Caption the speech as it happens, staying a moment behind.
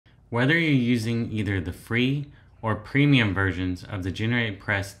Whether you're using either the free or premium versions of the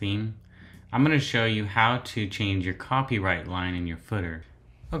GeneratePress theme, I'm going to show you how to change your copyright line in your footer.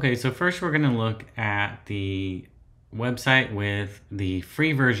 Okay, so first we're going to look at the website with the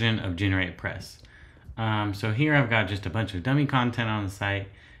free version of GeneratePress. So here I've got just a bunch of dummy content on the site,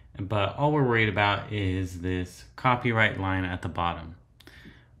 but all we're worried about is this copyright line at the bottom.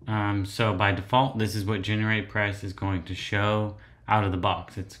 So by default, this is what GeneratePress is going to show out of the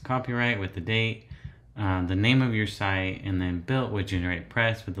box. It's copyright with the date, the name of your site, and then built with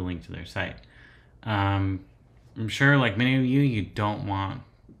GeneratePress with the link to their site. I'm sure, like many of you, you don't want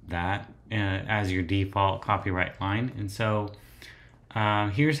that as your default copyright line. And so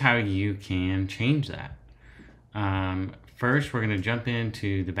here's how you can change that. First, we're going to jump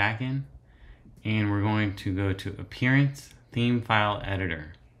into the backend and we're going to go to Appearance, Theme File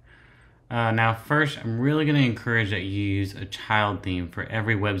Editor. Now, first, I'm really going to encourage that you use a child theme for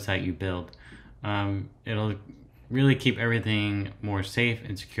every website you build. It'll really keep everything more safe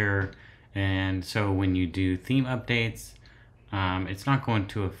and secure. And so when you do theme updates, it's not going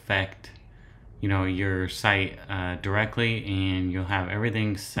to affect, your site directly, and you'll have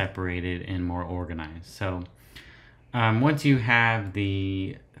everything separated and more organized. So once you have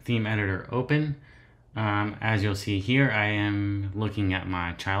the theme editor open, as you'll see here, I am looking at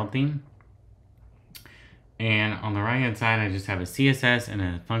my child theme. And on the right hand side, I just have a CSS and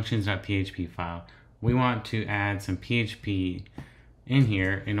a functions.php file. We want to add some PHP in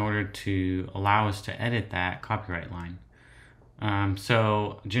here in order to allow us to edit that copyright line.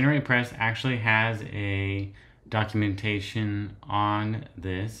 So GeneratePress actually has a documentation on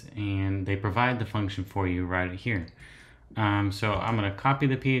this, and they provide the function for you right here. So I'm going to copy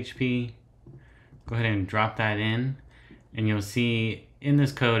the PHP, go ahead and drop that in, and you'll see in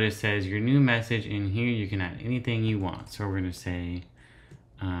this code it says your new message. In here you can add anything you want. So we're going to say,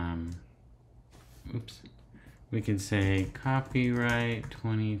 we can say copyright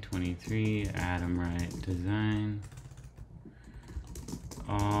 2023 Adam Wright design,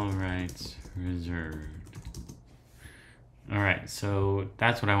 all rights reserved. All right, so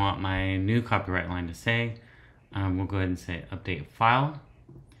that's what I want my new copyright line to say. We'll go ahead and say update file.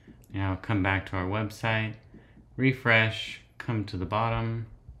 Now come back to our website, refresh, come to the bottom,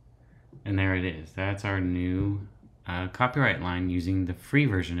 and there it is. That's our new copyright line using the free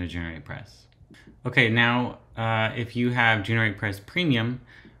version of GeneratePress. Okay, now if you have GeneratePress Premium,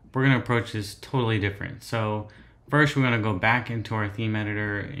 we're going to approach this totally different. So first we're going to go back into our theme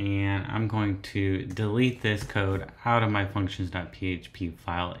editor, and I'm going to delete this code out of my functions.php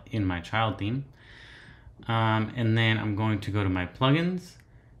file in my child theme. And then I'm going to go to my plugins,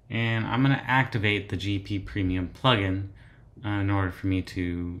 and I'm going to activate the GP Premium plugin in order for me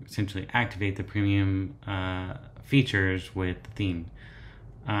to essentially activate the premium features with the theme.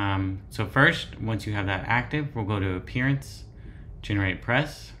 So first, once you have that active, we'll go to Appearance,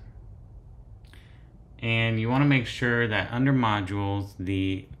 GeneratePress, and you want to make sure that under modules,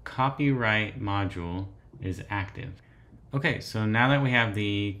 the copyright module is active. Okay, so now that we have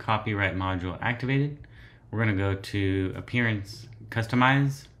the copyright module activated, we're going to go to Appearance,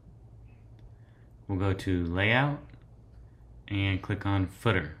 Customize. We'll go to Layout and click on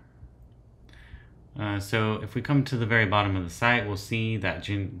Footer. So if we come to the very bottom of the site, we'll see that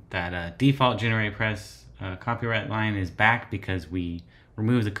default GeneratePress copyright line is back because we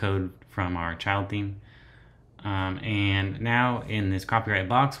removed the code from our child theme. And now in this copyright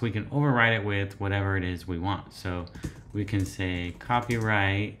box, we can override it with whatever it is we want. So we can say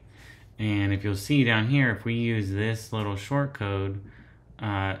copyright, and if you'll see down here, if we use this little short code,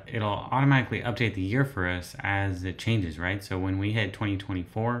 it'll automatically update the year for us as it changes, right? So when we hit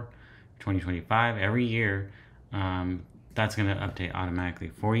 2024, 2025, every year, that's going to update automatically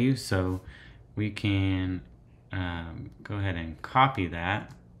for you. So we can go ahead and copy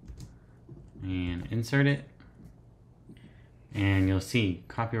that and insert it. And you'll see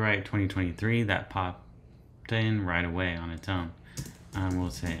copyright 2023, that popped in right away on its own.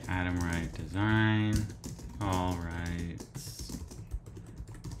 We'll say Adam Wright design, all rights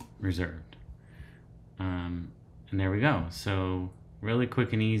reserved. And there we go. So really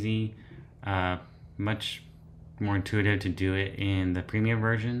quick and easy, much more intuitive to do it in the premium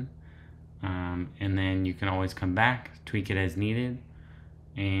version. And then you can always come back, tweak it as needed,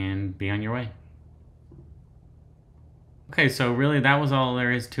 and be on your way. Okay, so really that was all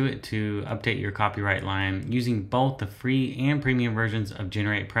there is to it to update your copyright line using both the free and premium versions of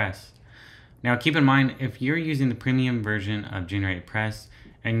GeneratePress. Now keep in mind, if you're using the premium version of GeneratePress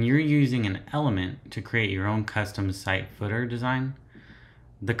and you're using an element to create your own custom site footer design,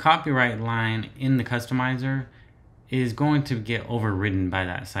 the copyright line in the customizer is going to get overridden by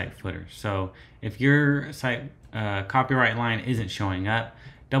that site footer. So if your site copyright line isn't showing up,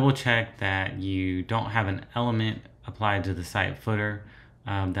 double check that you don't have an element applied to the site footer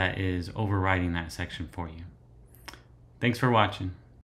that is overriding that section for you. Thanks for watching.